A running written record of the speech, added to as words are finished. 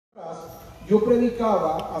yo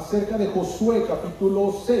predicaba acerca de Josué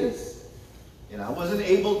capítulo 6 and I wasn't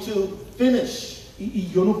able to finish. y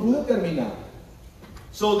yo no pude terminar.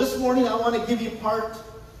 So this morning I want to give you part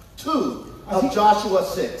 2 of Joshua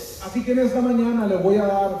 6. Así que en esta mañana le voy a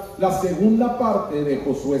dar la segunda parte de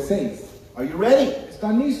Josué 6. Are you ready?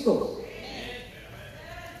 ¿Están listos?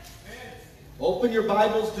 Open your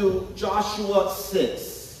Bibles to Joshua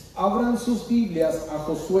 6. Abran sus Biblias a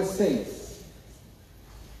Josué 6.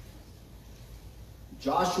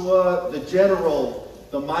 Joshua, the general,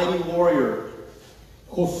 the mighty warrior.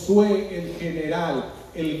 Josué, el general,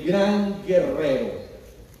 el gran guerrero.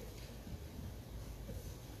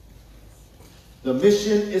 The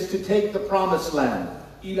mission is to take the promised land.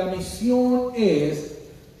 Y la misión es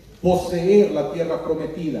poseer la tierra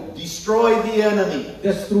prometida. Destroy the enemy.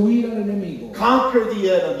 Destruir al enemigo. Conquer the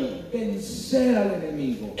enemy. Vencer al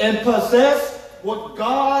enemigo. And possess what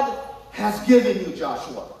God has given you,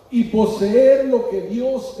 Joshua. Y poseer lo que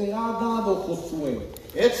Dios te ha dado, Josué.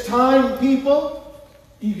 It's time, people.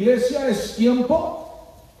 Iglesia, es tiempo.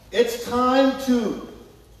 It's time to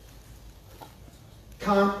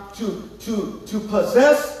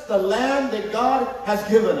possess the land that God has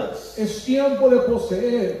given us. Es tiempo de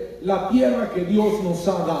poseer la tierra que Dios nos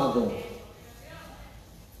ha dado.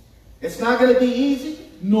 It's not going to be easy.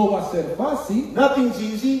 No va a ser fácil. Nothing's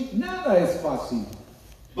easy. Nada es fácil.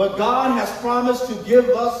 But God has promised to give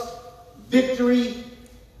us victory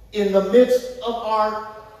in the midst of our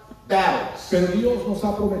battles. Pero Dios nos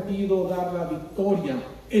ha prometido dar la victoria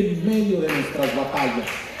en medio de nuestras batallas.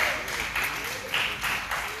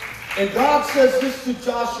 And God says this to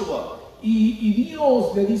Joshua. Y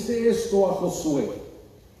Dios le dice esto a Josué.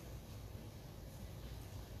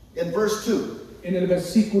 In verse 2. En el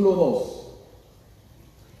versículo 2.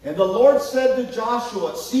 And the Lord said to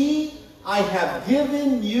Joshua, see, I have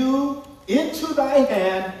given you into thy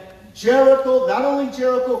hand Jericho, not only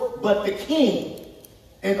Jericho, but the king,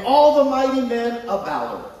 and all the mighty men of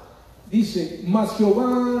valor. Dice, mas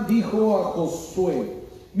Jehová dijo a Josué,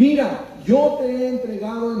 mira, yo te he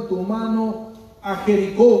entregado en tu mano a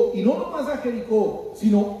Jericó, y no nomás a Jericó,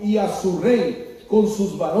 sino y a su rey, con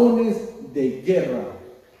sus varones de guerra.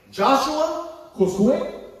 Joshua,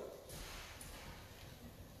 Josué,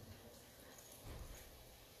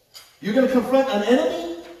 you're going to confront an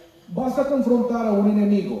enemy. Vas a confrontar a un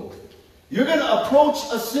enemigo. You're going to approach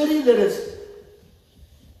a city that is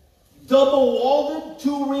double-walled,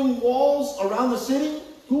 2-ring walls around the city.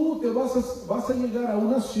 Tú te vas a llegar a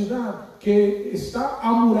una ciudad que está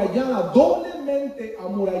amurallada, doblemente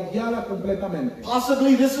amurallada completamente.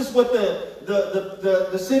 Possibly this is what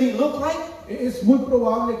the city looked like. Es muy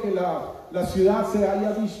probable que la ciudad se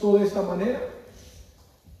haya visto de esta manera.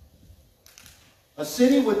 A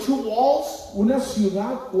city with 2 walls. Una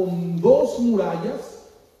ciudad con 2 murallas.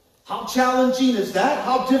 How challenging is that?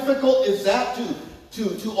 How difficult is that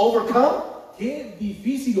to overcome? Qué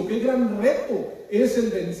difícil o qué gran reto es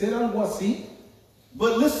el vencer algo así.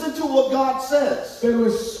 But listen to what God says. Pero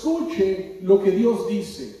escuche lo que Dios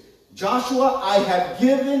dice. Joshua, I have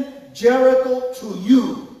given Jericho to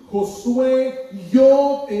you. Josué,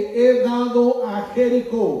 yo te he dado a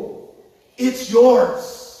Jericó. It's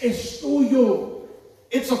yours. Es tuyo.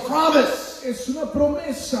 It's a promise. Es una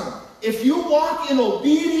promesa. If you walk in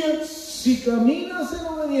obedience, si caminas en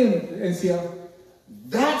obediencia,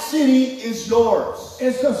 that city is yours.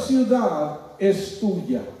 Esa ciudad es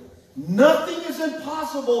tuya. Nothing is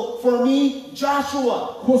impossible for me,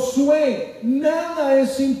 Joshua. Josué, nada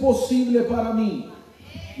es imposible para mí.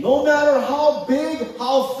 No matter how big,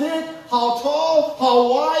 how thick, how tall,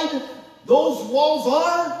 how wide those walls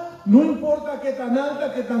are. No importa qué tan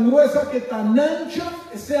alta, qué tan gruesa, qué tan ancha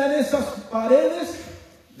sean esas paredes.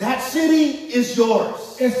 That city is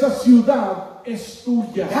yours. Esa ciudad es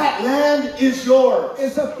tuya. That land is yours.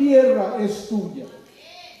 Esa tierra es tuya.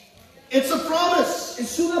 It's a promise.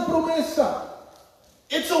 Es una promesa.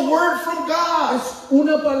 It's a word from God. Es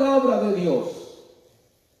una palabra de Dios.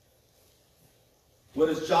 What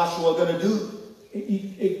is Joshua going to do?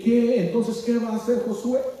 Entonces, ¿qué va a hacer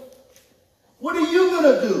Josué? What are you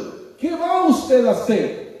going to do? ¿Qué va usted a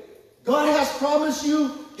hacer? God has promised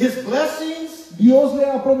you His blessings. Dios le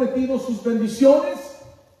ha prometido sus bendiciones.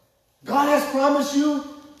 God has promised you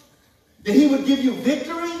that He would give you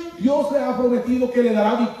victory. Dios le ha prometido que le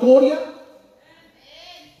dará victoria.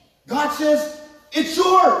 God says, it's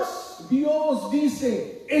yours. Dios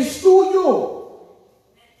dice, es tuyo.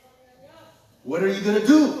 What are you going to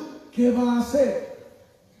do? ¿Qué va a hacer?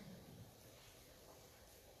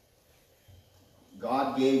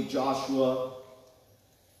 God gave Joshua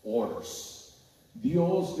orders.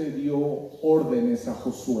 Dios le dio órdenes a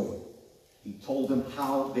Josué. He told them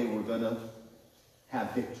how they were going to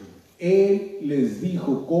have victory. Él les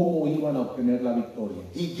dijo cómo iban a obtener la victoria.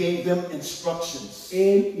 He gave them instructions.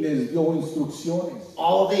 Él les dio instrucciones.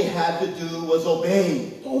 All they had to do was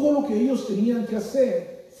obey. Todo lo que ellos tenían que hacer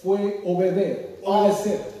fue obedecer.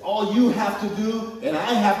 All you have to do, and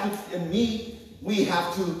I have to, and me, we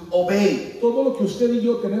have to obey. Todo lo que usted y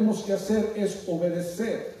yo tenemos que hacer es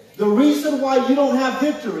obedecer. The reason why you don't have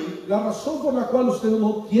victory, La razón por la cual usted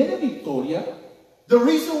no tiene victoria, the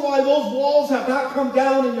reason why those walls have not come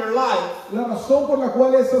down in your life, la razón por la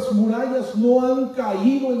cual esas murallas no han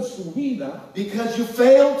caído en su vida, because you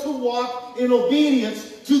failed to walk in obedience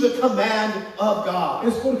to the command of God.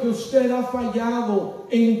 es porque usted ha fallado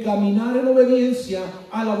en caminar en obediencia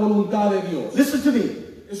a la voluntad de Dios. Listen to me.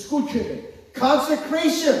 Escúcheme,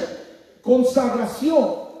 Consecration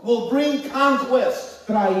consagración will bring conquest.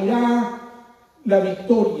 traerá la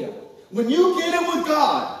victoria. When you get it with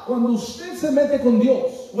God, Cuando usted se mete con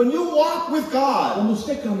Dios, when you walk with God, cuando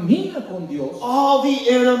usted camina con Dios, all the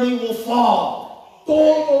enemy will fall.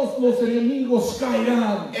 todos los enemigos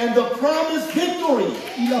caerán. And the promised victory,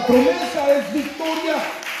 Y la promesa es victoria.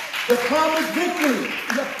 the promised victory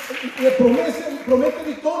La promete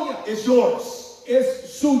victoria. is yours.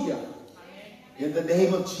 Es suya. In the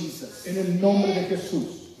name of Jesus. En el nombre de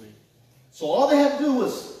Jesús. So all they had to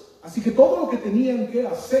do Así que todo lo que tenían que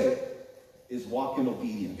hacer is walk in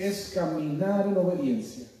obedience. es caminar en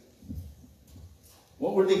obediencia.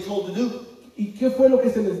 What were they told to do? ¿Y qué fue lo que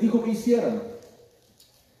se les dijo que hicieran?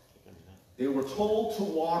 They were told to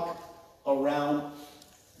walk around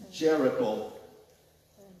Jericho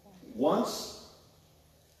once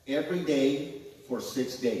every day for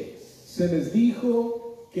 6 days. Se les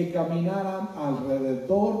dijo que caminaran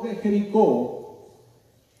alrededor de Jericó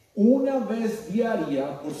una vez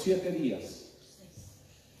diaria por 7 días.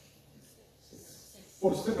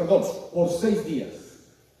 Por 6 días.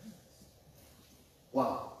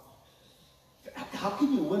 Wow. How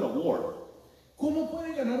can you win a war? ¿Cómo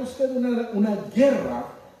puede ganar usted una guerra?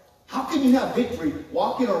 How can you have victory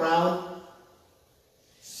walking around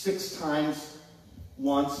 6 times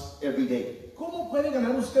once every day? ¿Cómo puede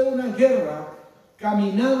ganar usted una guerra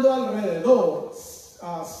caminando alrededor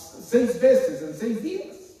 6 veces en 6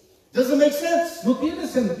 días? Doesn't make sense. No tiene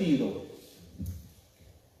sentido.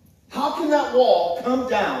 How can that wall come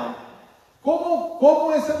down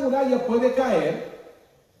 ¿Cómo esa muralla puede caer?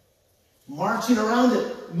 marching around it?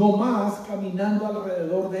 No más caminando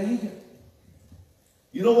alrededor de ella.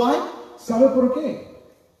 You know why? ¿Sabe por qué?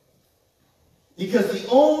 Because the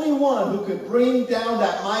only one who could bring down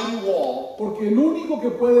that mighty wall, Porque el único que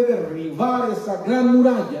puede derribar esa gran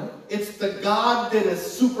muralla it's the God that is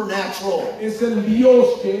supernatural. es el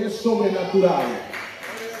Dios que es sobrenatural.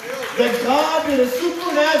 The God that is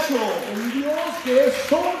supernatural El Dios que es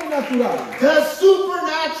sobrenatural does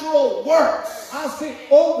supernatural works. hace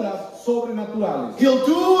obras sobrenaturales. He'll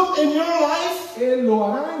do it in your life Él lo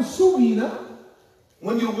hará en su vida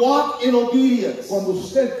when you walk in obedience. cuando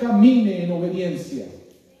usted camine en obediencia.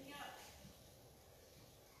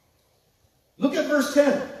 Look at verse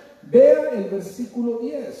 10. Vea el versículo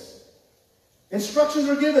 10. Instructions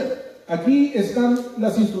are given. Aquí están,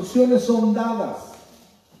 las instrucciones son dadas.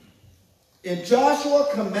 And Joshua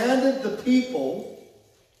commanded the people,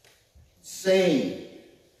 saying,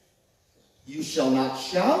 you shall not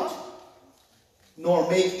shout, nor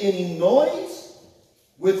make any noise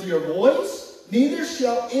with your voice, neither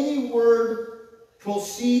shall any word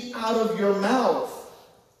proceed out of your mouth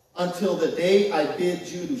until the day I bid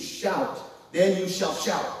you to shout. Then you shall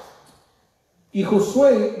shout. Y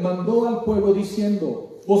Josué mandó al pueblo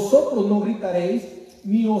diciendo, vosotros no gritaréis,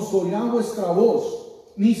 ni os oirá vuestra voz,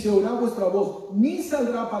 ni se oirá vuestra voz, ni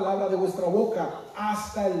saldrá palabra de vuestra boca,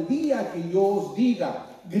 hasta el día que yo os diga,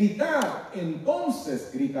 gritar, entonces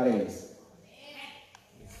gritaréis.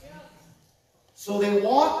 So they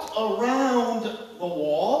walked around the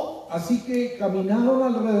wall Así que caminaron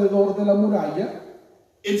alrededor de la muralla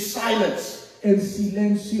in silence. en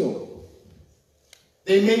silencio.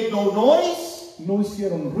 They made no noise. No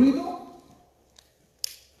hicieron ruido,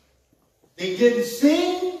 They didn't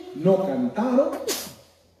sing. no cantaron,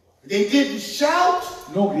 They didn't shout.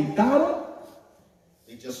 no gritaron.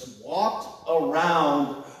 They just walked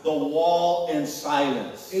around the wall in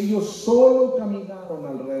silence. Ellos solo caminaron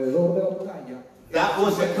alrededor de la muralla. That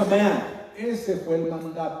was the command. Ese fue el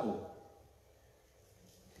mandato.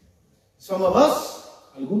 Some of us,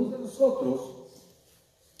 Algunos de nosotros,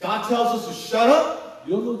 God tells us to shut up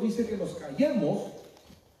Dios nos dice que nos callemos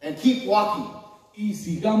and keep walking. y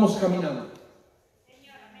sigamos caminando.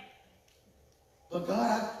 But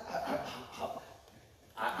God,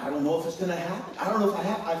 I don't know if it's going to happen. I don't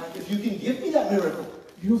know if you can give me that miracle.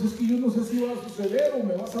 Dios, es que yo no sé si va a suceder o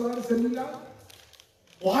me vas a dar ese milagro.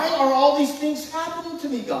 Why are all these things happening to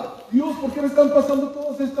me, God? Dios, ¿por qué me están pasando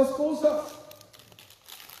todas estas cosas?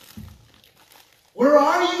 Where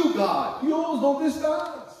are you, God? Dios, ¿dónde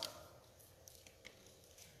estás?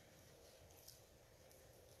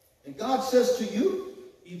 And God says to you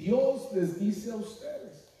Y Dios les dice a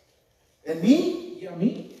ustedes and me, y a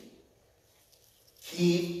mí,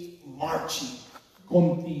 keep marching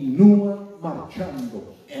continúa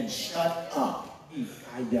marchando and shut up. y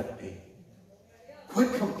cállate.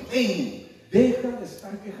 Quit complaining. Deja de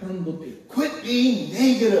estar quejándote. Quit being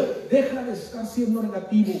negative. Deja de estar siendo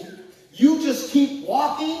negativo. You just keep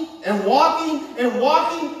walking and walking and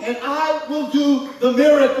walking, and I will do the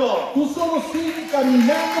miracle. Tú solo sigue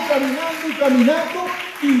caminando, caminando y caminando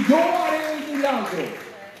y yo haré el milagro.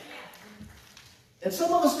 And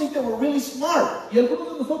some of us think that we're really smart. Y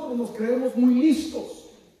algunos de nosotros nos creemos muy listos.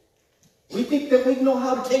 We think that we know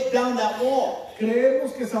how to take down that wall.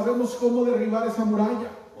 Creemos que sabemos cómo derribar esa muralla.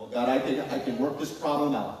 Well, God, I think I can work this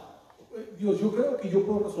problem out. Dios, yo creo que yo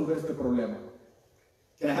puedo resolver este problema.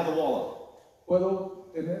 Can I have a wall up?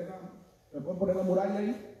 ¿Puedo tener me pueden poner la muralla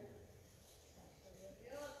ahí?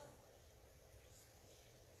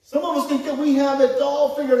 Some of us think that we have it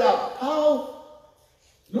all figured out. How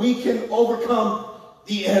we can overcome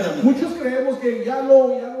the enemy. Muchos creemos que ya lo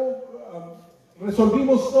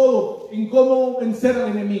resolvimos todo en cómo vencer al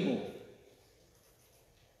enemigo.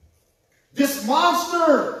 This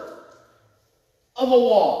monster of a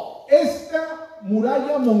wall. Esta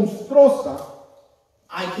muralla monstruosa,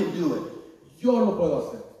 I can do it. yo lo puedo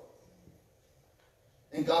hacer.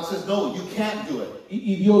 And God says, no, you can't do it.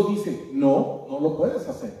 Y Dios dice, no, no lo puedes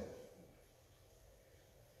hacer.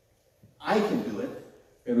 I can do it.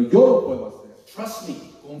 Pero yo lo puedo hacer. Trust me.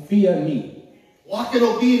 Confía en mí. Walk in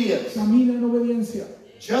obedience. Camina en obediencia.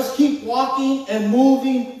 Just keep walking and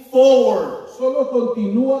moving forward. Solo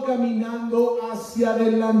continúa caminando hacia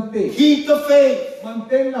adelante. Keep the faith.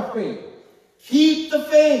 Mantén la fe. Keep the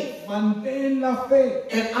faith. Mantén la fe.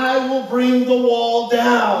 And I will bring the wall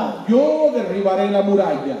down. Yo derribaré la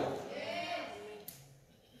muralla.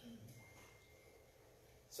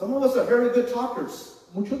 Some of us are very good talkers.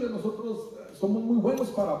 Muchos de nosotros somos muy buenos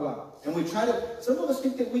para hablar. And some of us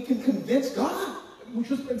think that we can convince God.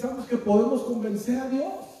 Muchos pensamos que podemos convencer a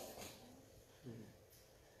Dios.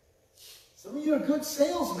 Some of you are good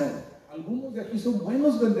salesmen. Algunos de aquí son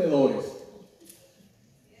buenos vendedores.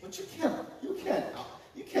 But you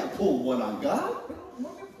can't pull one on God. Pero no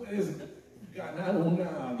le puedes ganar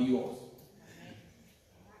una a Dios.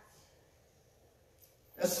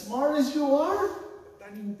 As smart as you are,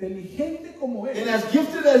 Tan inteligente como eres, and as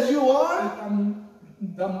gifted as you are,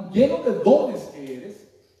 tan lleno de dones que eres,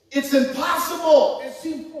 it's impossible es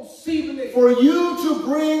imposible for you to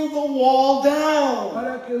bring the wall down.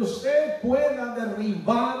 para que usted pueda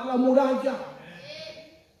derribar la muralla.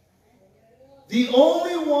 The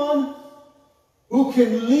only one who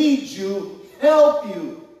can lead you, help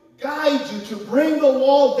you, guide you to bring the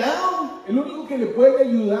wall down El único que le puede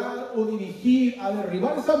ayudar o dirigir a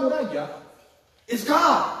derribar esa muralla is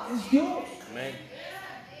God. es Dios. Amen.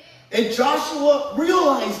 And Joshua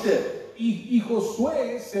realized it. Y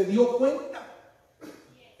Josué se dio cuenta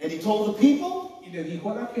And he told the people, y le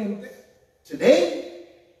dijo a la gente, today,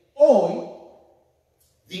 hoy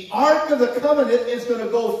the Ark of the Covenant is going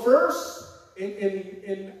to go first.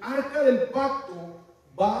 el arca del pacto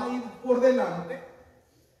va a ir por delante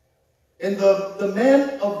And the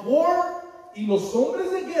men of war, y los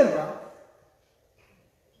hombres de guerra,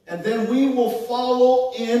 and then we will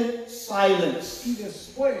follow in silence. y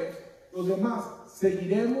después los demás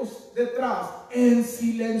seguiremos detrás en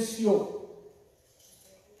silencio.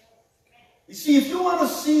 You see, if you want to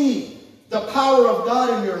see the power of God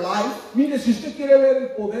in your life, Mire, si usted quiere ver el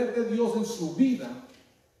poder de Dios en su vida,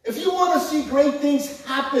 if you want to see great things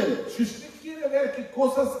happen, si usted quiere ver que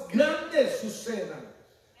cosas grandes sucedan,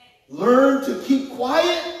 learn to keep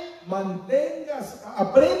quiet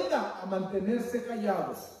aprenda a mantenerse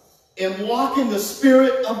callados and walk in the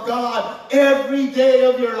Spirit of God every day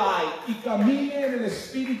of your life. y camine en el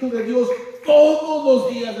Espíritu de Dios todos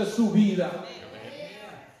los días de su vida.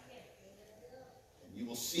 You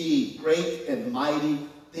will see great and mighty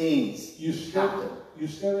things Y usted happen.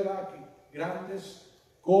 verá que grandes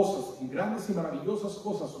cosas y grandes y maravillosas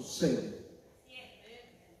cosas suceden.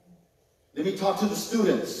 Let me talk to the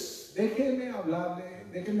students.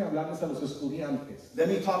 Déjenme hablarles a los estudiantes. Let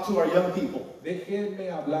me talk to our young people.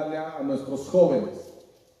 Déjenme hablarle a nuestros jóvenes.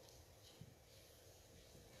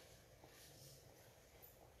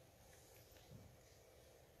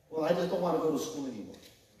 Well, I just don't want to go to school anymore.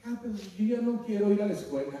 Ah, pero yo ya no quiero ir a la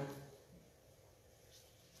escuela.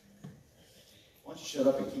 Why don't you shut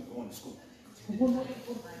up and keep going to school? ¿Cómo no le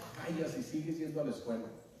importa? Vaya, si sigues yendo a la escuela.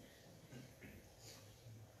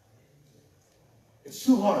 It's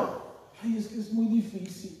too hard. Ay, es que es muy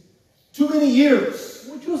difícil. Too many years.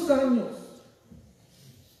 Muchos años.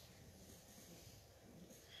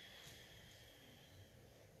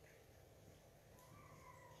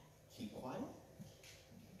 Keep quiet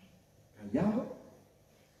Callado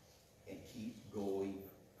and keep going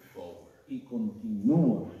forward. y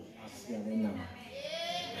continúa hacia adelante.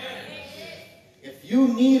 If you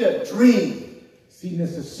need a dream, Si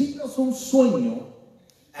necesitas un sueño,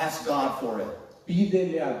 ask God for it.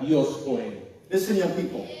 pídele a Dios por él. Listen, young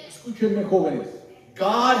people. Escúchenme, jóvenes.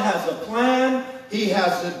 God has a plan. He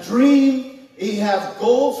has a dream. He has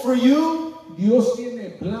goals for you. Dios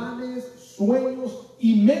tiene planes, sueños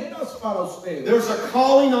y metas para ustedes. There's a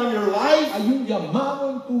calling on your life. Hay un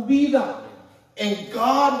llamado en tu vida And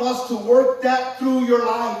God wants to work that through your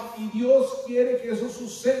life. y Dios quiere que eso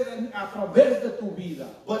suceda a través de tu vida.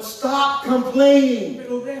 But stop complaining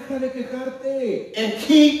Pero deja de quejarte and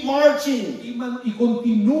keep marching y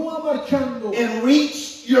continúa marchando and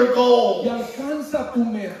reach your y goal. alcanza tu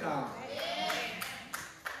meta.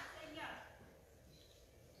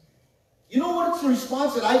 You know what's the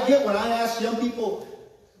response that I get when I ask young people,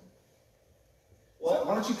 well,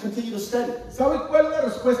 why don't you continue to study? ¿Sabe cuál es la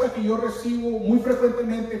respuesta que yo recibo muy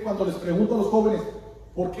frecuentemente cuando les pregunto a los jóvenes,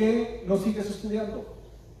 ¿por qué no sigues estudiando?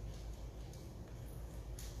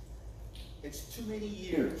 It's too many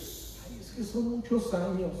years. Ay, es que son muchos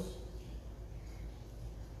años.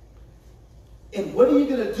 And what are you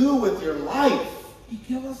going to do with your life? ¿Y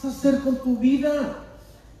qué vas a hacer con tu vida?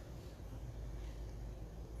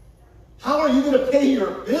 How are you going to pay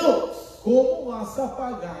your bills? ¿Cómo vas a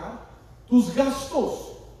pagar tus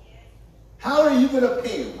gastos? How are you going to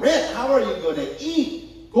pay rent? How are you going to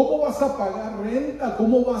eat? ¿Cómo vas a pagar renta?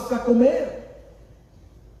 ¿Cómo vas a comer?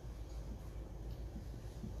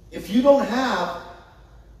 If you don't have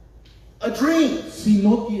a dream, Si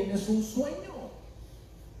no tienes un sueño,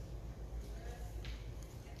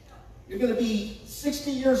 you're going to be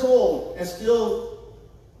 60 years old and still,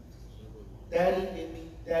 Daddy, give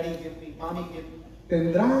me, Daddy, give me, Mommy, give me.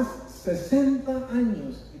 tendrás 60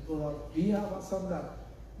 años y todavía vas a andar.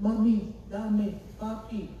 Mami, dame,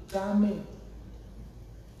 papi, dame.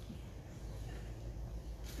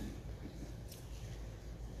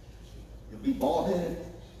 You'll be bald-headed.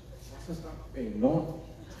 Vas a estar pelón.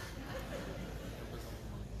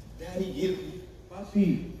 Daddy, give me.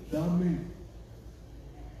 Papi, dame.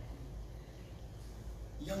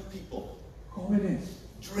 Young people, Jóvenes,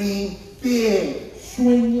 dream big.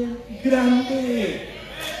 sueñen grande.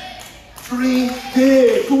 Dream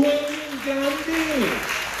big. Sueñen grande.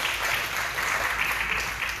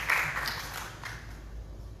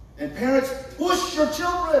 And parents, push your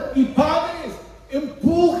children. Y padres,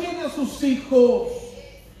 empujen a sus hijos.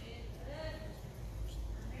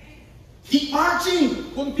 Keep marching.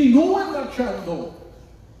 Continúen marchando.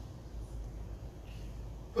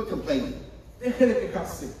 Quit complaining. Deje de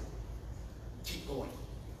quejarse. Keep going.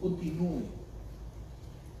 Continúe.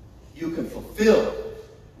 You can fulfill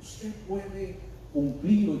Usted puede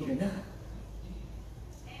cumplir o llenar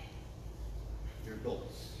your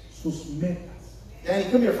goals. sus metas. Danny,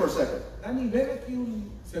 come here for a second. Dani, ven aquí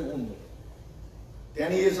un segundo.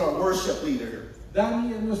 Danny is our worship leader here.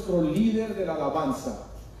 Dani es nuestro líder de la alabanza.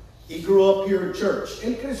 He grew up here in church.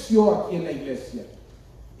 Él creció aquí en la iglesia.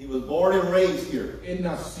 He was born and raised here. Él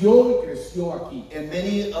nació y creció aquí. And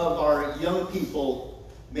many of our young people,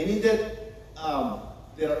 many that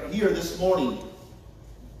are here this morning,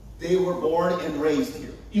 they were born and raised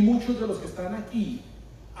here. Y muchos de los que están aquí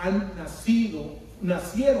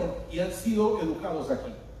nacieron y han sido educados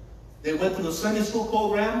aquí. They went through the Sunday school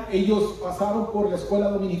program, Ellos pasaron por la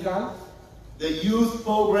escuela dominical, the youth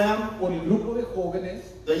program, por el grupo de jóvenes,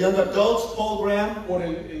 the young adults program, por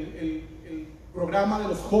el programa de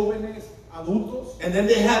los jóvenes adultos, and then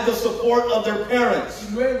they had the support of their parents.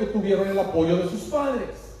 y luego tuvieron el apoyo de sus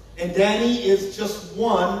padres. And Danny is just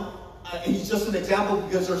one, and he's just an example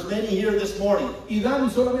because there's many here this morning Y Dani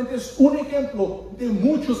solamente es un ejemplo de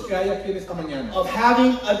muchos que hay aquí en esta mañana. of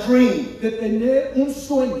having a dream, De tener un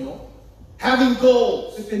sueño, having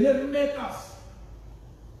goals, de tener metas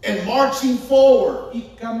and marching forward y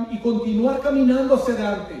continuar caminando hacia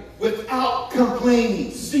adelante without complaining.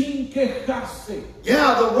 sin quejarse.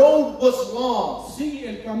 Yeah, the road was long, Sí,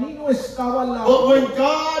 el camino estaba but largo, when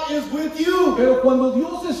God is with you, pero cuando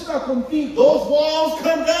Dios está contigo, those walls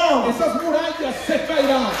come down, esas murallas se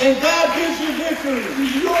caerán and God gives you victory.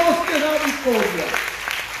 y Dios te da victoria.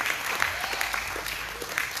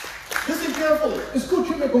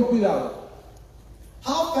 Escúcheme con cuidado.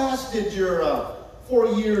 How fast did your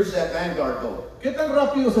 4 years at Vanguard go? ¿Qué tan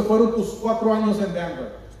rápido se fueron tus 4 años en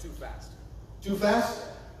Vanguard? Too fast. Too fast?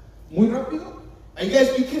 ¿Muy rápido? Are you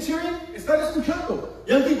guys, you kids hearing? ¿Están escuchando?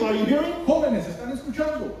 Young people, are you hearing? Jóvenes, ¿están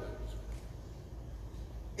escuchando?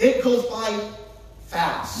 It goes by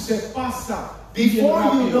fast. Se pasa. bien Before you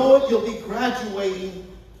rápido. know it, you'll be graduating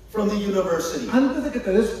from the university. Antes de que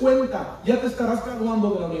te des cuenta, ya te estarás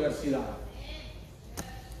graduando de la universidad.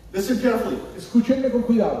 Listen carefully. Escúchenme con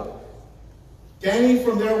cuidado. Danny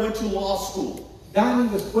from there went to law school. Dani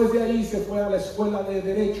después de ahí se fue a la escuela de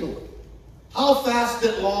Derecho. How fast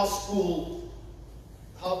did law school,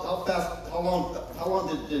 how long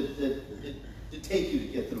did it take you to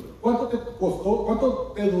get through it? ¿Cuánto te costó,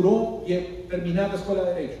 cuánto te duró terminar la escuela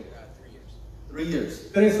de Derecho? 3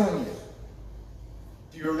 years. 3 años.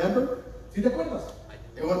 Do you remember? ¿Sí te acuerdas?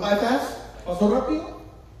 It went by fast? ¿Pasó rápido?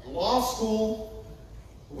 Law school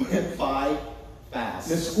went by fast.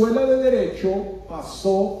 La escuela de Derecho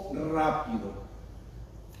pasó rápido.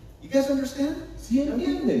 You guys understand? ¿Sí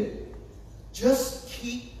entienden? Just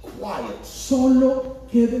keep quiet. Solo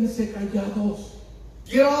quédense callados.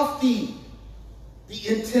 Get off the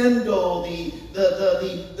Nintendo,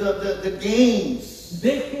 the games.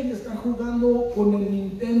 Dejen de estar jugando con el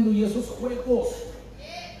Nintendo y esos juegos.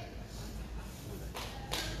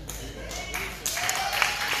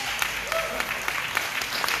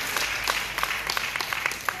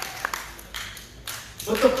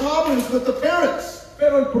 But the problem is with the parents.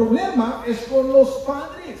 Pero el problema es con los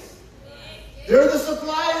padres. They're the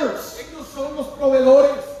suppliers. Ellos son los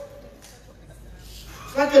proveedores.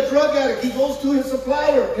 It's like a drug addict. He goes to his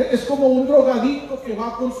supplier. Es como un drogadicto que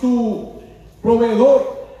va con su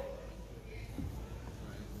proveedor.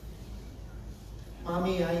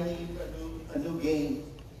 Mommy, I need a new game.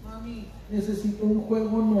 Mami, necesito un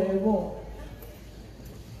juego nuevo.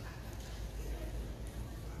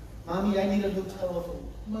 Mommy, I need a new telephone.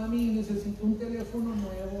 Mami, necesito un teléfono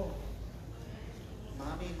nuevo.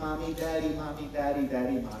 Mommy, daddy, mommy.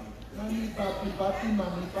 Mami, papi, papi,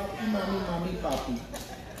 mami, papi, mami, papi.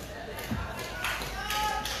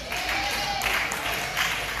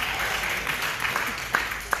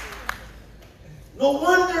 No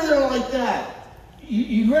wonder they're like that.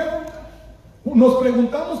 Y luego nos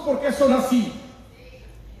preguntamos por qué son así.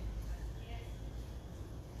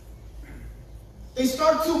 They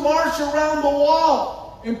start to march around the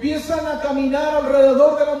wall. Empiezan a caminar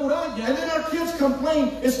alrededor de la muralla. And then our kids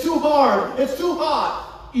complain, it's too hard, it's too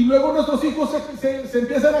hot. Y luego nuestros hijos se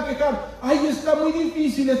empiezan a quejar. Ay, está muy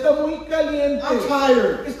difícil, está muy caliente. I'm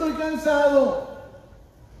tired. Estoy cansado.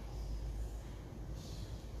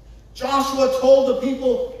 Joshua told the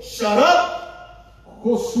people, shut up.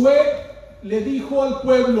 Josué le dijo al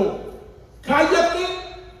pueblo, cállate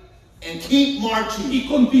And keep marching. y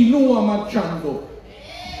continúa marchando.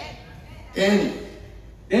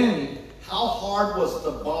 Danny, how hard was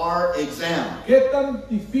the bar exam? ¿Qué tan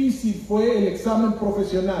difícil fue el examen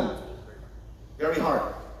profesional? Very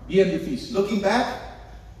hard. Bien difícil. Looking back,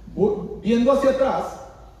 Viendo hacia atrás,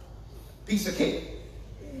 piece of cake.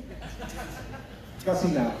 casi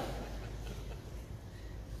nada.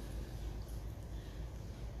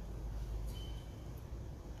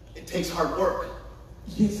 It takes hard work.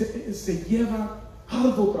 Y se lleva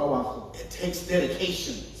arduo trabajo. It takes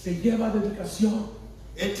dedication. Se lleva dedicación.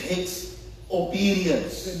 It takes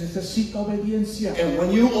obedience. Se necesita obediencia. And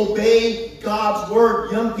when you obey God's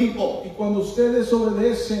word, young people, Y cuando ustedes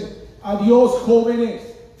obedecen a Dios, jóvenes,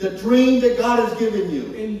 the dream that God has given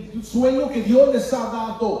you, el sueño que Dios les ha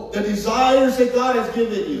dado, the desires that God has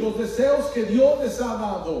given you, los deseos que Dios les ha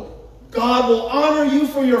dado, God will honor you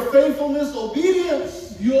for your faithfulness,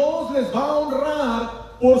 obedience, Dios les va a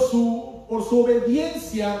honrar por su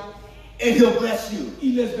obediencia and He'll bless you.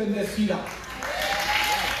 y les bendecirá.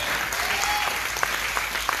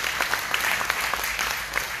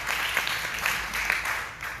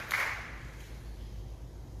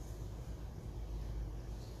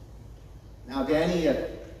 Now, Danny,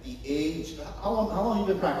 at the age, how long have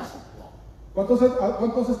you been practicing? ¿Cuántos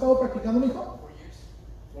has estado practicando, mijo?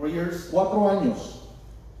 4 years. 4 años.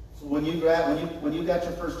 So when you got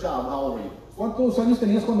your first job, how old were you? ¿Cuántos años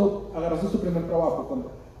tenías cuando agarraste tu primer trabajo?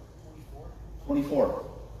 ¿Cuándo? 24.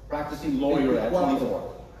 Practicing lawyer at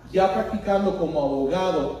 24. Ya practicando como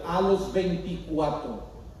abogado a los 24.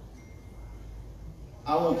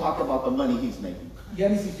 I won't talk about the money he's making. Ya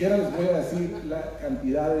ni siquiera les voy a decir la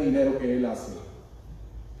cantidad de dinero que él hace.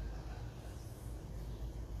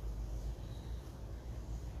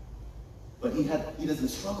 But he doesn't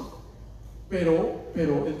struggle. Pero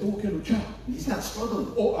él tuvo que luchar. He's not struggling.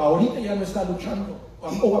 O ahorita ya no está luchando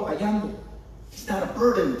o batallando. He's not a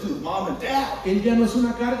burden to mom and dad. Él ya no es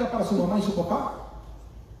una carga para su mamá y su papá.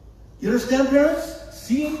 You understand, parents?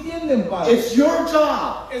 ¿Sí entienden, padres? It's your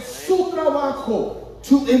job Es su trabajo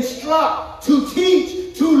to instruct, to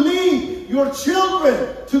teach, to lead your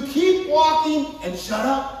children to keep walking and shut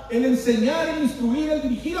up. el enseñar, el instruir, el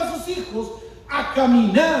dirigir a sus hijos a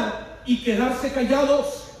caminar y quedarse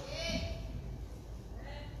callados.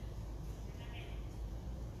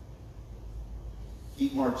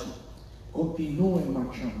 Keep marching. Continúen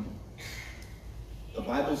marchando. The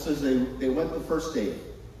Bible says they went the first day.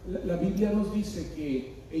 La Biblia nos dice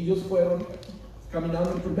que ellos fueron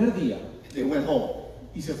caminando el primer día They went home.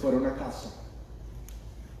 y se fueron a casa.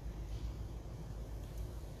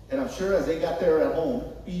 And I'm sure as they got there at home,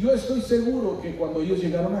 Y yo estoy seguro que cuando ellos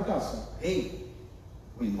llegaron a casa hey,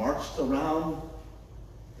 we marched around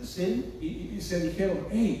the city, y se dijeron,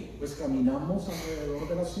 hey, pues caminamos alrededor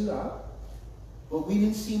de la ciudad, but we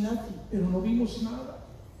didn't see nothing. pero no vimos nada.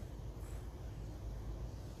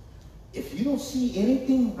 If you don't see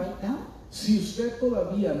anything right now, Si usted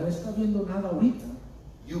todavía no está viendo nada ahorita,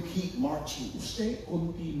 you keep marching. usted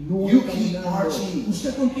continúe You keep caminando. marching.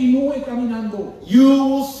 Usted continúe caminando. You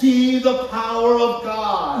will see the power of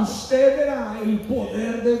God. Usted verá el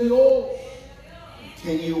poder de Dios.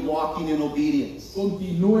 Continue walking in obedience.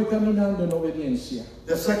 Continúe caminando en obediencia.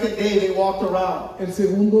 The second day they walked around. El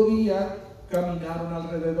segundo día caminaron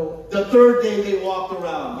alrededor. The third day they walked Y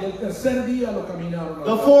around. el tercer día lo caminaron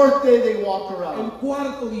The alrededor. fourth day they walked El around.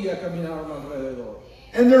 cuarto día caminaron alrededor.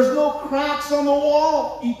 And there's no cracks on the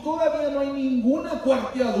wall. Y todavía no hay ninguna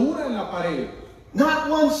cuarteadura en la pared. Not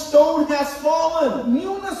one stone has fallen. Ni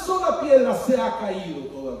una sola piedra se ha caído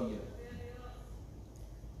todavía.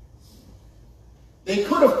 They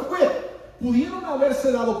could have quit. Pudieron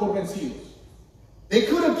haberse dado por vencidos. They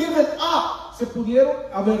could have given up. Se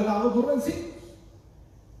pudieron haber dado por vencidos.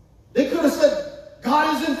 They could have said,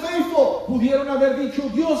 God isn't faithful. Pudieron haber dicho,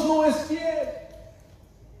 Dios no es fiel.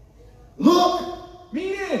 Look,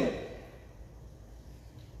 Miren,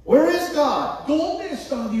 where is God? ¿dónde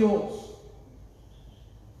está Dios?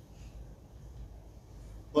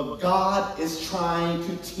 But God is trying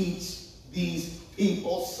to teach these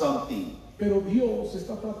people something. Pero Dios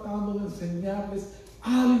está tratando de enseñarles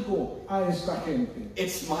algo a esta gente.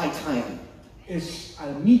 It's my time. Es a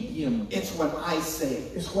mi tiempo. It's when I say,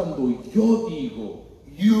 Es cuando yo digo,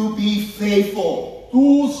 you be faithful,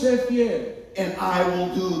 tú sé fiel and I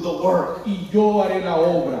will do the work. y yo haré la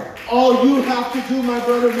obra. All you have to do, my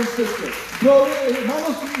brothers and sisters, Yo,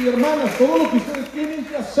 hermanos y hermanas, todo lo que ustedes tienen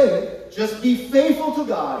que hacer just be faithful to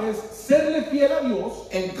God, es serle fiel a Dios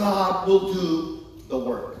and God will do the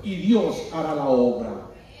work. y Dios hará la obra.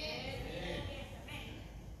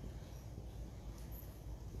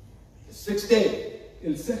 The sixth day,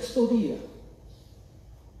 El sexto día,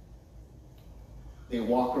 they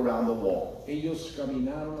walk around the wall. ellos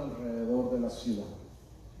caminaron alrededor de la ciudad.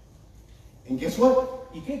 And guess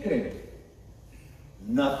what? ¿Y qué creen?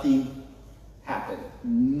 Nothing happened.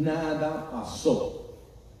 Nada pasó.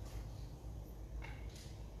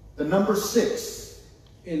 The number 6,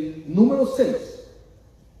 El número 6,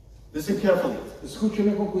 listen carefully,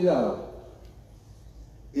 escúcheme con cuidado,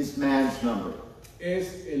 is man's number.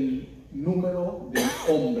 es el número del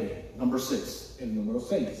hombre. Number 6. El número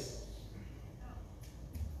 6.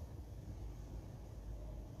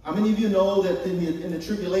 How many of you know that in the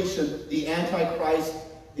tribulation, the Antichrist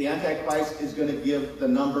is going to give the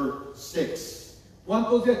number 6?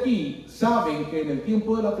 ¿Cuántos de aquí saben que en el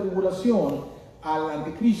tiempo de la tribulación al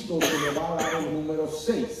anticristo se le va a dar el número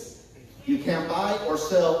 6? You can't buy or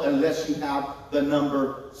sell unless you have the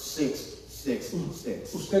number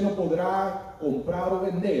 666. Usted no podrá comprar o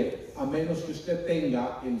vender a menos que usted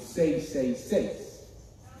tenga el 666.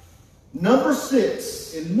 Number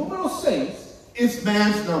 6 El número 6 is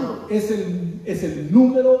man's number. es el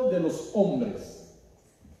número de los hombres.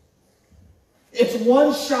 It's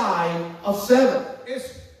one shy of 7.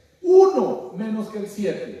 Es uno menos que el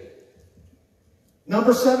 7.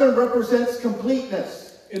 Number 7 represents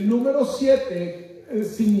completeness. El número 7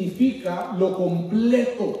 significa lo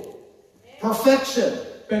completo, Perfection.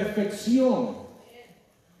 perfección.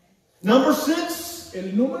 Number 6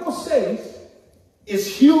 El número 6 is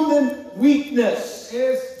human weakness.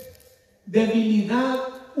 es debilidad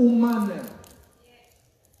humana.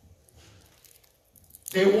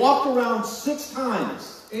 They walked around 6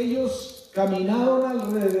 times. Ellos caminaron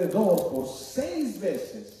alrededor por 6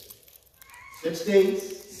 veces, 6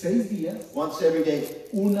 days, 6 días, once every day.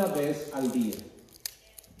 una vez al día.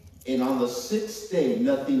 And on the 6th day,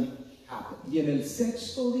 nothing happened. Y en el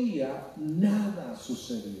sexto día nada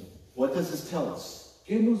sucedió. What does this tell us?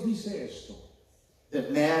 ¿Qué nos dice esto?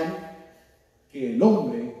 That man que el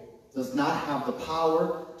hombre does not have the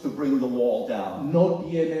power to bring the wall down. no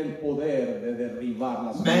tiene el poder de derribar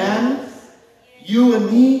las Man, murallas. you and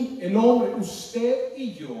me El hombre, usted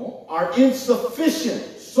y yo, are insufficient.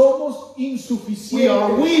 somos We are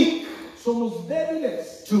insuficientes, weak somos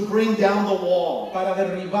débiles to bring down the wall. para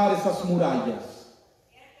derribar esas murallas.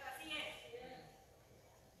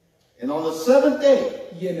 And on the seventh day,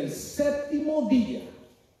 Y en el séptimo día,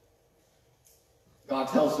 God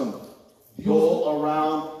tells them, go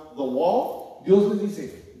around the wall, Dios les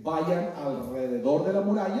dice, vayan alrededor de la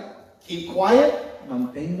muralla, keep quiet,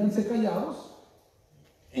 manténganse callados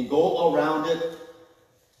and go around it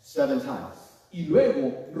 7 times. y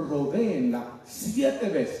luego rodéenla 7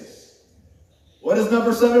 veces. What does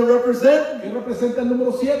number 7 represent? ¿Qué representa el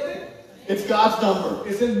número 7? It's God's number.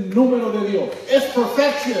 Es el número de Dios. It's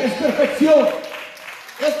perfection. Es perfección.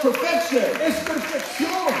 It's perfection. Es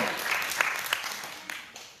perfección.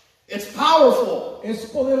 It's powerful. Es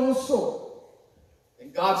poderoso.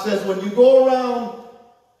 And God says, when you go around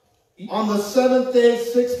on the 7th day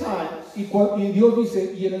 6 times, Y Dios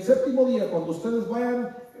dice, y en el séptimo día, cuando ustedes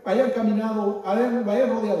vayan caminado, vayan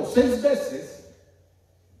rodeados 6 veces,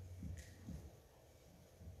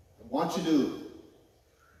 I want you to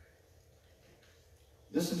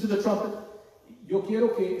listen to the trumpet yo quiero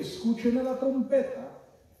que escuchen a la trompeta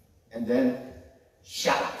and then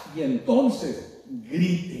shout. y entonces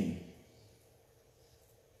griten.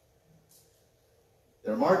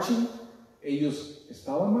 They're marching, Ellos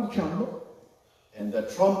estaban marchando and the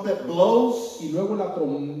trumpet blows, y luego la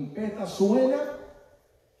trompeta suena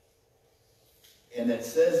and it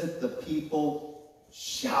says that the people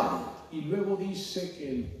shouted. y luego dice que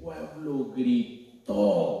el pueblo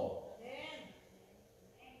gritó.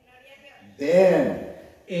 Then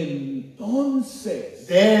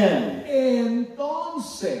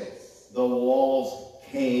Entonces, the walls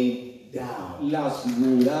came down. las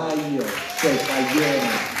murallas se cayeron.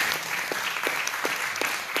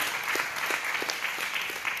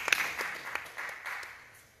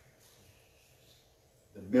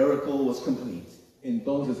 The miracle was complete.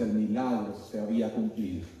 Entonces el milagro se había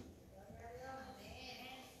cumplido.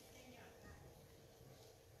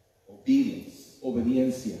 Obedience,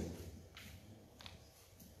 Obediencia,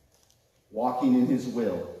 walking in his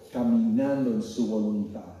will, caminando en su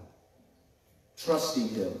voluntad, trusting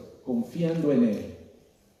him, confiando en Él,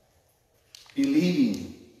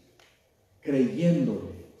 believing creyéndole.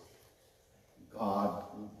 God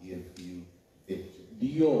will give you victory.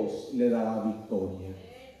 Dios le dará victoria.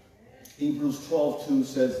 Hebrews 12:2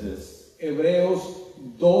 says this, Hebreos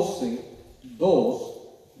 12:2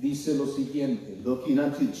 dice lo siguiente. looking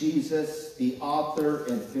unto Jesus, the author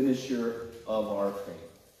and finisher of our faith.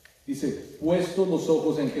 Dice, puestos los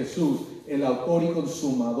ojos en Jesús, el autor y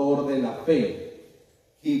consumador de la fe.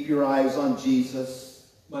 Keep your eyes on Jesus.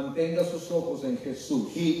 Mantenga sus ojos en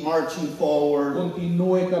Jesús. Keep marching forward,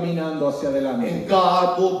 Continúe caminando hacia and adelante.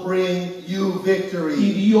 God will bring you Y victory.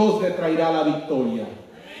 Dios le traerá la victoria.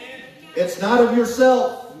 It's not of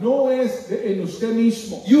yourself. No es en usted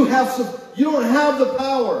mismo. You don't have the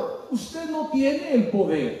power, Usted no tiene el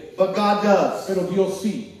poder, but God does. pero Dios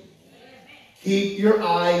sí. Keep your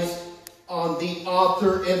eyes on the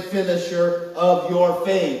author and finisher of your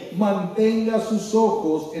faith. Mantenga sus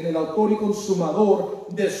ojos en el autor y consumador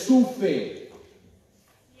de su fe.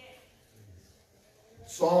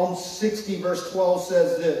 Psalm 60 verse 12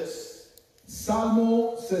 says this,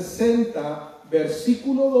 Salmo 60,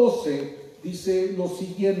 versículo 12, dice lo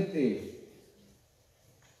siguiente.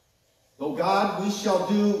 though God we shall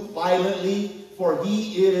do violently, for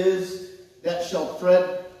he it is that shall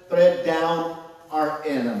tread down our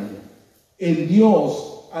enemy. En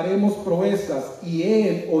Dios haremos proezas y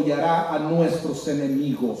Él hollará a nuestros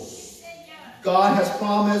enemigos. God has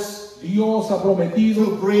promised Dios ha prometido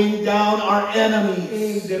to bring down our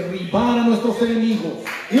enemies. derribar a nuestros enemigos.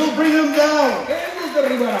 He'll bring them down. Él los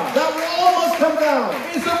derribará. That wall must come down.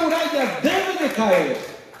 Esa muralla debe de caer.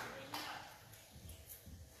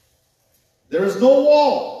 There is no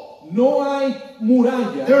wall. No hay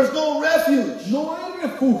muralla. There is no refuge No hay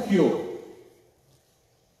refugio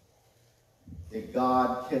that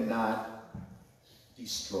God cannot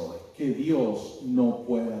destroy. que Dios no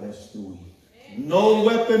pueda destruir. No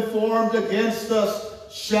weapon formed against us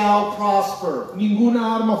shall prosper. Ninguna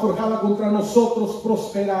arma forjada contra nosotros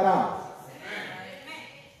prosperará.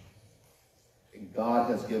 And God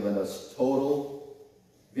has given us total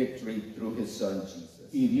victory through his son Jesus.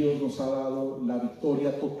 Y Dios nos ha dado la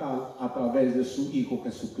victoria total a través de su Hijo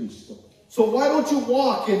Jesucristo. So why don't you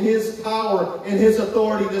walk in his power and his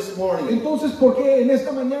authority this morning? Entonces, ¿por qué en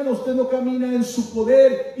esta mañana usted no camina en su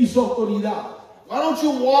poder y su autoridad? Why don't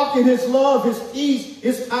you walk in His love, His peace,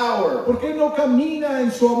 His power? ¿Por qué no camina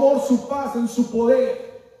en su amor, su paz, en su poder?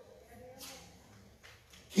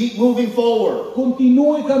 Keep moving forward.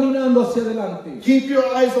 Continúe caminando hacia adelante. Keep your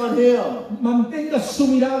eyes on Him. Mantenga su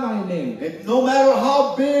mirada en Él. And no matter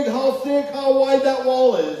how big, how thick, how wide that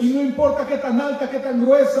wall Y is, no importa qué tan alta, qué tan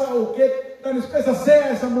gruesa o qué tan espesa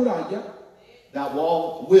sea esa muralla, that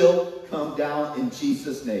wall will come down in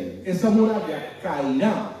Jesus' name. esa muralla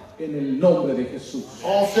caerá en el nombre de Jesús.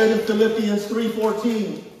 Paul said in Philippians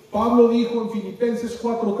 3:14, Pablo dijo en Filipenses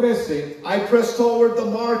 4:13, I press toward the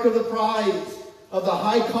mark of the prize of the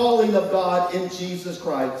high calling of God in Jesus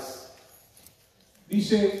Christ.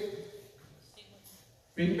 dice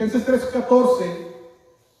Filipenses 3:14,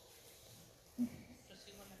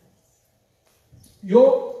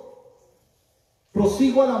 yo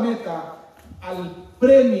prosigo a la meta, al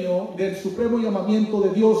premio del supremo llamamiento de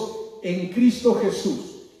Dios en Cristo Jesús.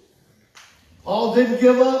 Paul didn't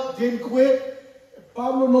give up, didn't quit.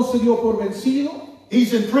 Pablo no se dio por vencido.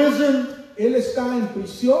 He's in prison, Él está en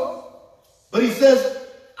prisión, but he says,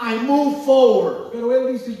 I move forward. pero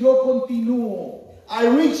él dice, yo continúo. I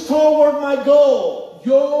reach toward my goal.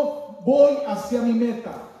 Yo voy hacia mi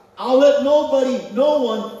meta. I'll let nobody, no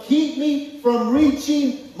one keep me from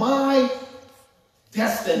reaching my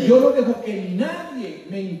destiny. Yo no dejo que nadie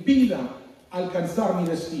me impida alcanzar mi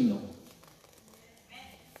destino.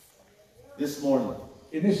 This morning,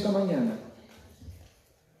 En esta mañana,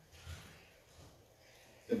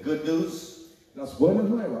 the good news las buenas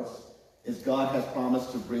nuevas is God has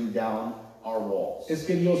promised to bring down our walls. es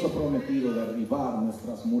que Dios ha prometido derribar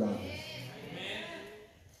nuestras murallas.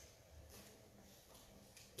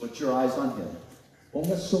 Put your eyes on Him.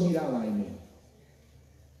 Ponga su mirada en Él.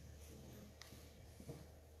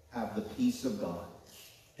 Have the peace of God.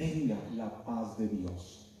 Tenga la paz de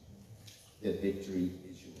Dios. The victory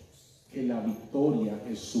is yours. Que la victoria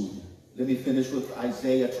es suya. Let me finish with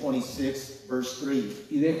Isaiah 26, verse 3.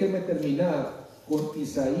 Y déjeme terminar con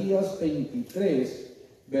Isaías 23,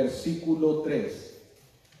 versículo 3.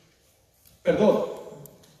 Perdón,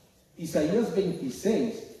 Isaías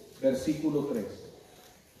 26, versículo 3.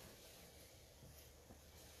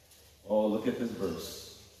 Oh, look at this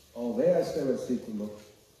verse. Oh, vea este versículo.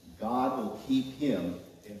 God will keep him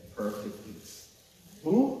in perfect peace.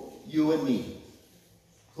 Who? You and me,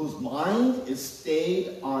 whose mind is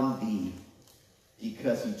stayed on thee,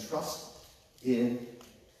 because he trusts in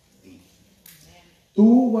thee.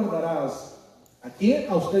 Tú guardarás a quién,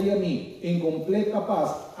 a usted y a mí, en completa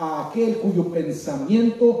paz, a aquel cuyo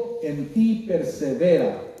pensamiento en ti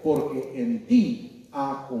persevera, porque en ti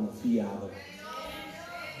ha confiado.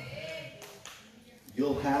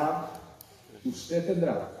 You'll have Usted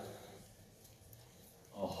tendrá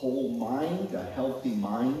a whole mind, a healthy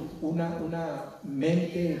mind, una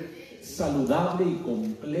mente saludable y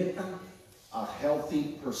completa, a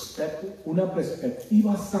healthy perspective, una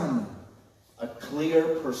perspectiva sana, a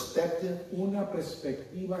clear perspective una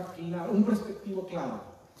perspectiva clara, un perspectivo claro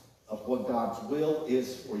of what God's will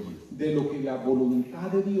is for you. de lo que la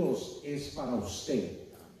voluntad de Dios es para usted.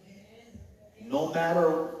 No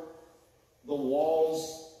matter the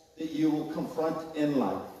walls that you will confront in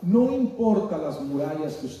life, No importa las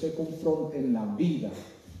murallas que usted confronte en la vida,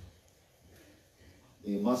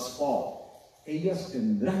 they must fall ellas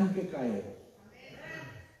tendrán que caer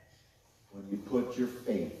when you put your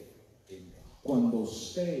faith in God. cuando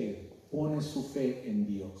usted pone su fe en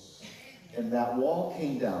Dios. And that wall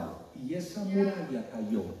came down, Y esa muralla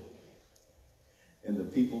cayó and the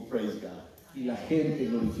people praised God. y la gente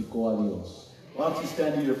glorificó a Dios. Why don't you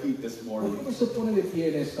stand to your feet this ¿Por morning? qué no se pone de pie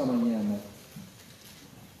en esta mañana?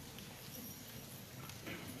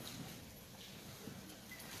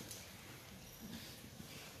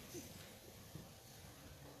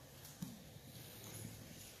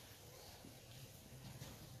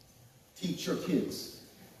 Teach your kids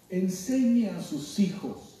Enseñe a sus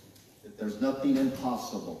hijos that there's nothing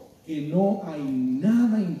impossible que no hay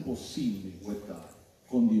nada imposible with God.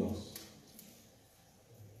 con Dios.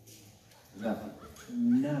 Nothing.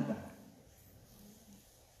 Nada.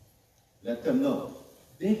 Let them know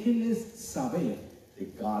Déjenles saber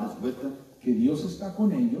that God is with them que Dios está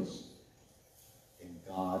con ellos and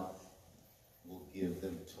God will give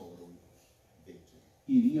them total victory.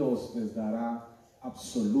 y Dios les dará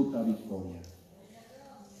absoluta victoria.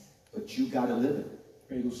 But you got to live it.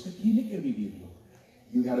 Pero usted tiene que vivirlo.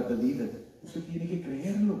 You got to believe it. Usted tiene que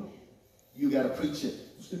creerlo. You got to preach it.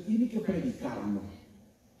 Usted tiene que predicarlo.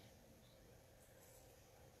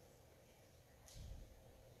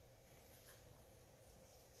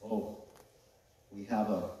 Oh, we have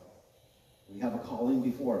a calling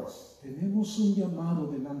before us. Tenemos un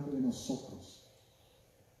llamado delante de nosotros.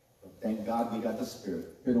 Thank God we got the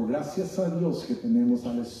Spirit. Pero gracias a Dios que tenemos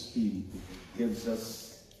al Espíritu, Gives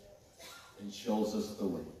us and shows us the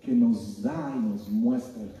way. que nos da y nos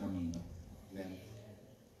muestra el camino. Amen.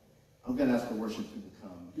 I'm going to ask the worship team to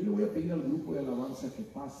come. Yo le voy a pedir al grupo de alabanza que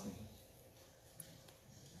pase.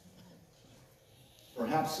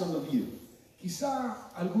 Perhaps some of you, Quizá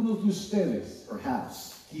algunos de ustedes,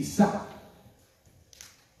 perhaps, quizá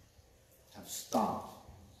have stopped.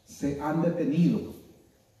 se han detenido,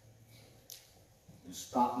 You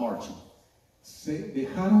stopped marching. se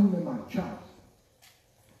dejaron de marchar.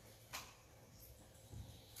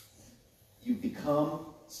 You become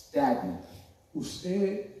stagnant.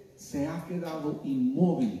 Usted se ha quedado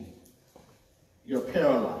inmóvil, You're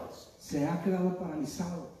paralyzed. se ha quedado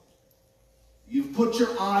paralizado. You've put your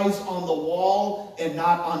eyes on the wall and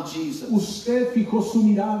not on Jesus. Usted fijó su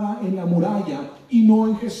mirada en la muralla y no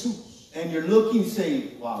en Jesús. And you're looking,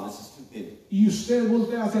 saying, wow, this is too big. Y usted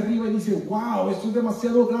voltea hacia arriba y dice, wow, esto es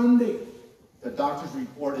demasiado grande. The doctor's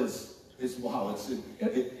report is wow,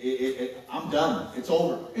 I'm done. It's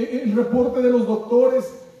over. El reporte de los doctores,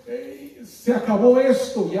 se acabó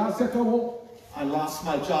esto, ya se acabó. I lost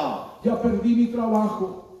my job. Ya perdí mi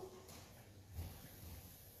trabajo.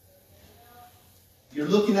 You're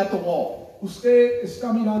looking at the wall. Usted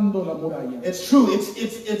está mirando la muralla. It's true.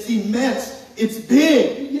 It's immense. It's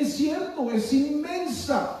big. Y es cierto, es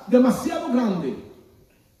inmensa, demasiado grande.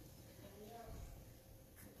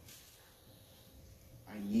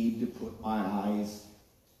 I need to put my eyes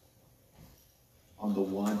on the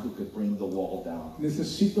one who could bring the wall down.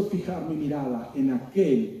 Necesito fijar mi mirada en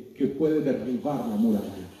aquel que puede derribar la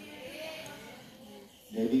muralla.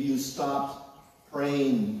 Maybe you stopped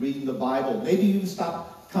praying, reading the Bible. Maybe you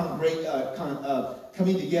stopped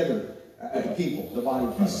coming together with the people, the body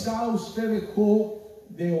of Christ. Quizá usted dejó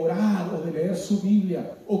de orar o de leer su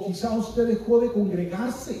Biblia, o quizá usted dejó de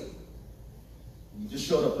congregarse. You just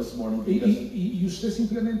showed up this morning Y, because y usted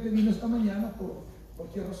simplemente vino esta mañana por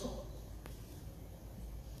cualquier razón.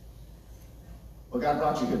 well, God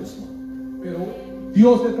brought you here this morning Pero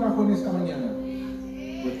Dios le trajo en esta mañana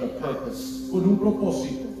with a purpose, con un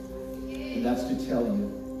propósito. and that's to tell you,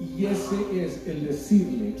 Y ese es el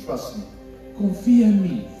decirle, trust me, confía en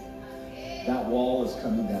mí. that wall is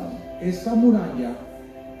coming down. Esa muralla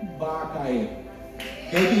va a caer.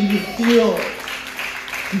 Maybe you feel,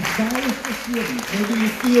 Quizá usted siente, maybe you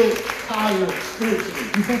feel tired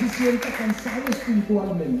spiritually. quizá se sienta cansado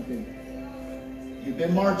espiritualmente. You've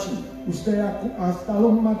been marching Usted ha estado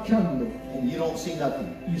marchando and you don't see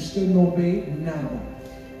nothing, y usted no ve nada.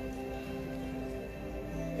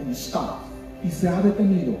 and you stop. Y se ha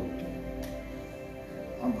detenido.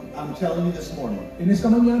 I'm telling you this morning, En esta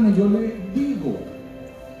mañana yo le digo,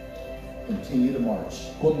 continue to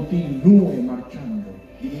march. continúe marchando.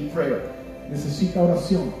 You need prayer. Necesita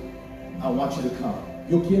oración. I want you to come.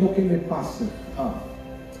 Yo quiero que le pase Come.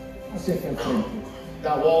 hacia acá al frente.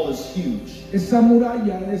 That wall is huge, Esa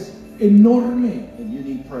muralla es enorme and you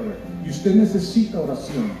need prayer. y usted necesita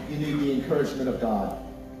oración. You need the encouragement of God.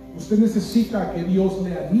 Usted necesita que Dios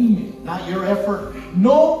le anime, Not your effort,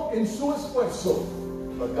 no en su esfuerzo,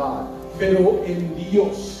 but God. pero en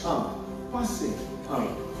Dios. Come. Pase, Come.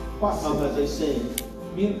 pase. Come as they sing.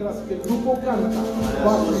 Mientras que el grupo canta, I ask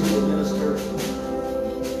pase. you to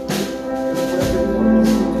minister.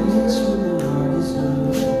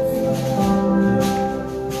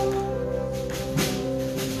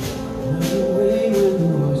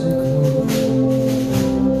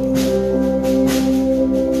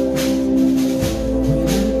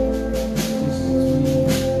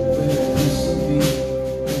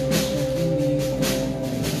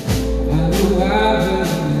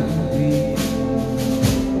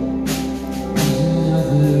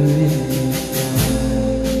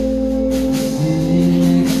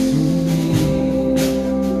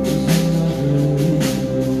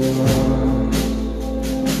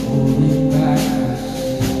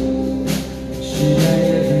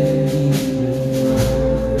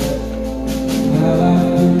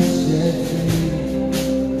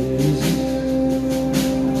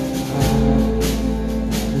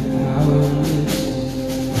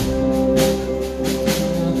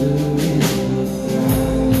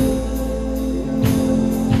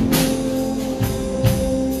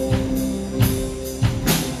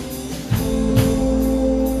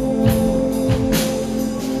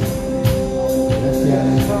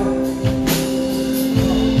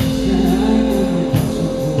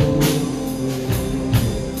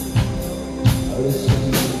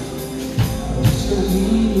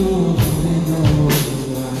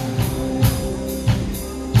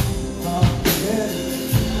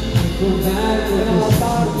 Recordar que no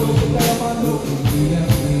está, Dios te está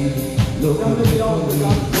llamando.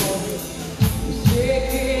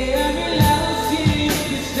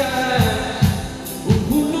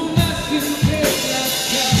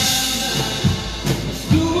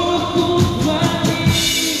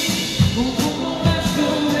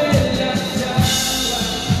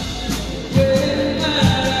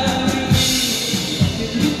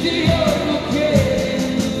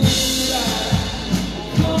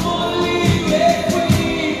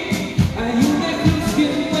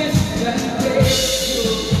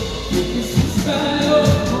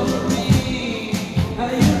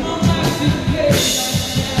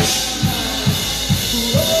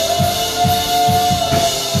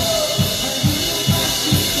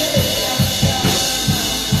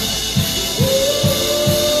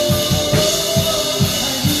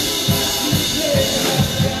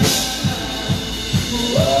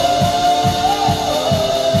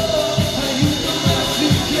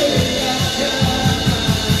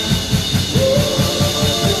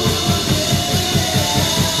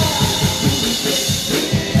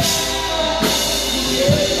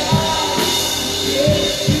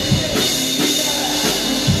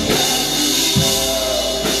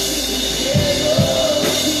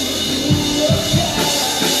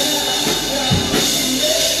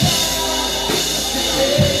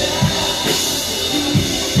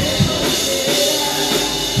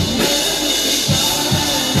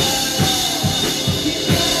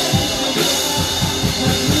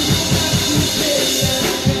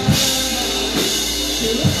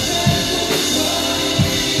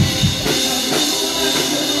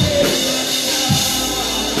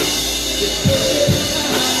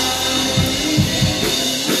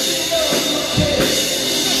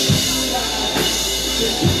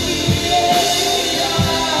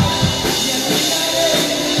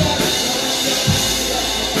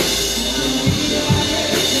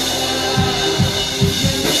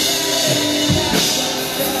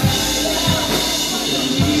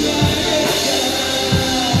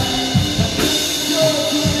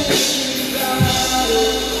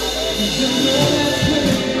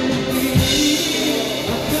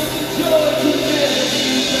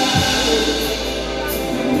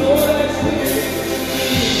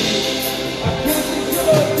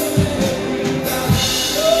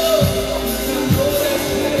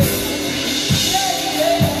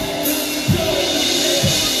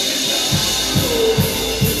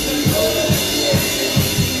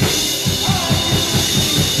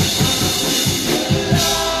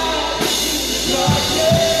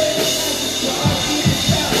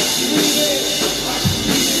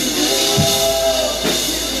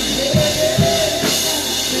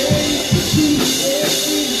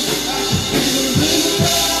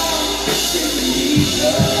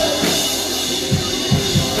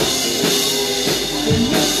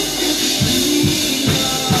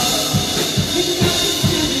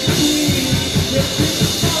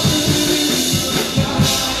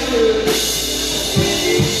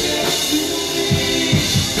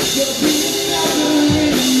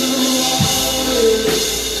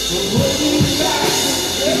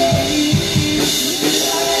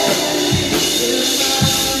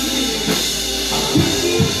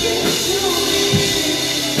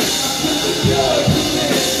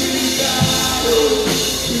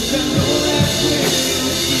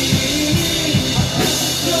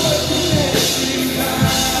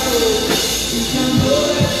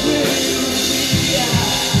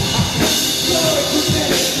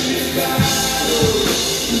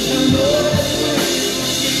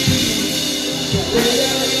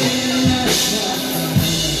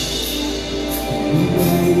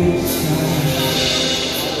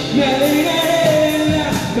 Me alegraré en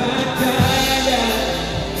las batallas,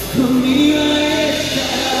 conmigo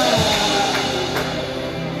estarás,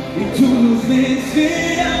 y tu luz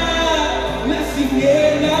vencerá las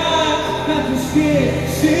tinieblas, a tus pies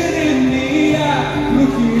se rendirá,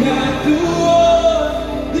 rugirá tu voz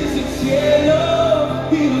desde el cielo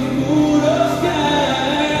y los muros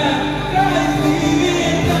caerán. Traes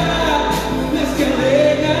libertad, las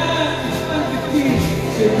cadenas ante ti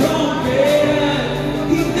se romperán.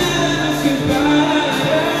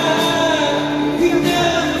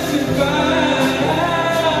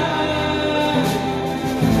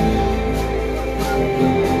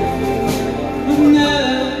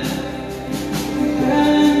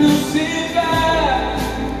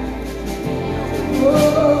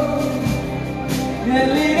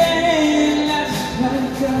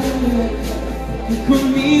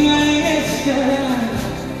 Conmigo estarás,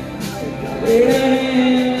 caeré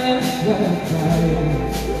en las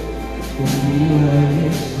batallas, conmigo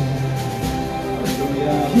estarás.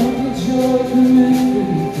 Yo te joy que me he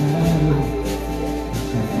gritado,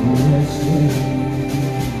 no es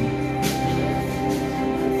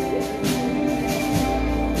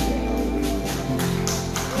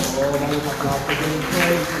Oh, dale un aplauso, que le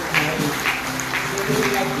praise this morning.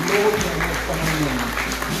 La gloria en esta mañana.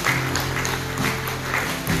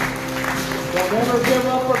 Don't ever give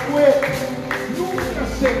up or quit. Nunca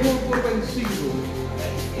se dio por vencido.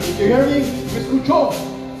 Did you hear me? ¿Me escuchó?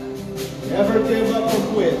 Never give up or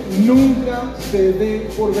quit. Nunca se dé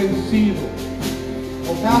por vencido.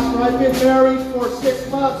 Well, Pastor, I've been married for 6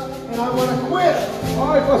 months and I want to quit.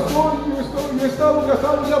 Ay, pastor, yo he estado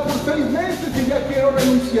casado ya por 6 meses y ya quiero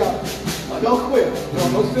renunciar. Don't quit.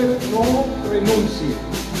 No renuncie.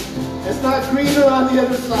 It's not greener on the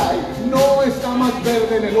other side. No está más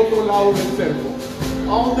verde en el otro lado del cerco.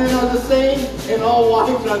 All men are the same and all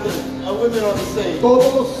wives are women are the same.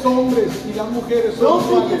 Todos los hombres y las mujeres son Don't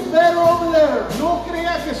think iguales. it's better over there. No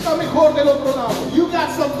crea que está mejor del otro lado. You got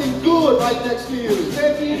something good right next to you.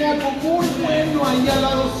 Usted tiene algo muy bueno ahí al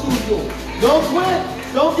lado suyo. Don't quit.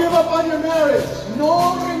 Don't give up on your marriage.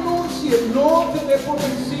 No renuncie, no se dé por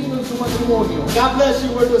vencido en su matrimonio. God bless you.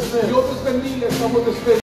 We're dismissed. Dios les bendiga, estamos despedidos.